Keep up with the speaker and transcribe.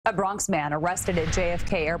A Bronx man arrested at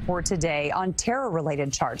JFK Airport today on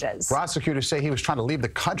terror-related charges. Prosecutors say he was trying to leave the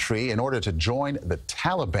country in order to join the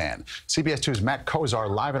Taliban. CBS 2's Matt Kozar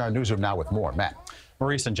live in our newsroom now with more. Matt.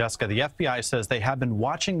 Maurice and Jessica, the FBI says they have been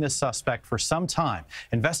watching this suspect for some time.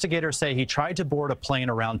 Investigators say he tried to board a plane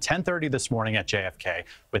around 10:30 this morning at JFK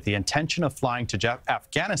with the intention of flying to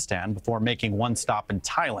Afghanistan before making one stop in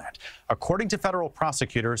Thailand. According to federal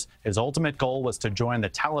prosecutors, his ultimate goal was to join the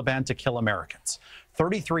Taliban to kill Americans.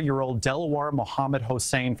 33-year-old Delaware Mohammed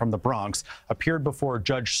Hossein from the Bronx appeared before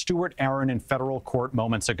Judge Stuart Aaron in federal court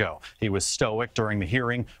moments ago. He was stoic during the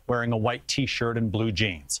hearing, wearing a white T-shirt and blue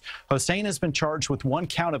jeans. Hossein has been charged with one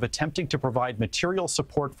count of attempting to provide material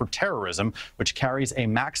support for terrorism, which carries a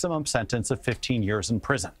maximum sentence of 15 years in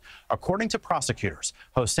prison. According to prosecutors,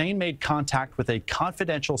 Hossein made contact with a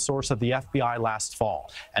confidential source of the FBI last fall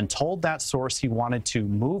and told that source he wanted to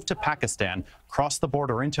move to Pakistan, cross the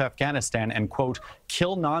border into Afghanistan, and, quote,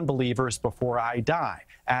 kill non-believers before I die,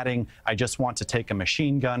 adding, I just want to take a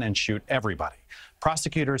machine gun and shoot everybody.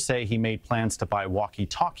 Prosecutors say he made plans to buy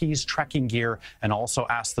walkie-talkies, trekking gear, and also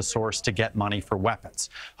asked the source to get money for weapons.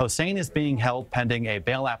 Hossein is being held pending a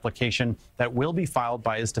bail application that will be filed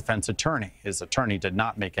by his defense attorney. His attorney did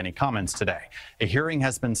not make any comments today. A hearing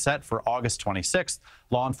has been set for August 26th.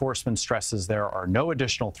 Law enforcement stresses there are no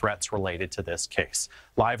additional threats related to this case.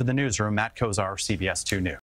 Live in the newsroom, Matt Kozar, CBS 2 News.